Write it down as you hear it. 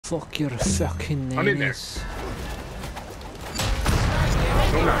Fuck your fucking I'm in there. names.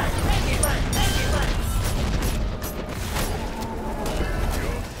 No, no.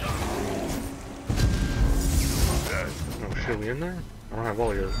 Oh shit, we in there? I don't have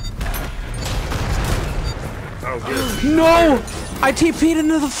all yet. Oh, good. No! I TP'd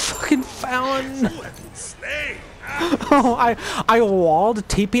into the fucking fountain! Oh, I walled,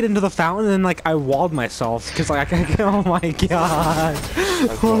 TP'd into the fountain, and then like I walled myself because like oh my god,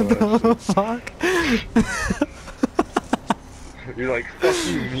 what the fuck? You're like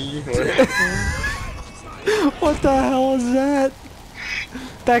fucking me. What the hell is that?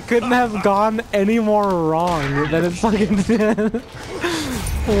 That couldn't have gone any more wrong than it fucking did.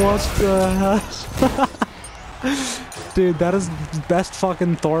 What the hell? Dude, that is the best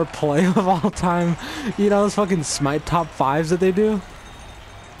fucking Thor play of all time. You know those fucking Smite top 5s that they do?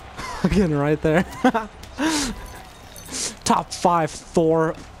 Fucking right there. Top 5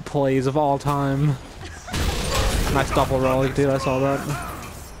 Thor plays of all time. Nice double rolling, dude, I saw that.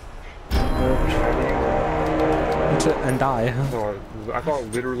 And die. I thought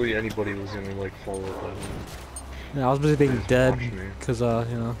literally anybody was gonna like follow that. Yeah, I was busy being dead, cause you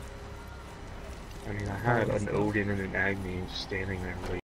know. I mean, I had an Odin and an Agni standing there like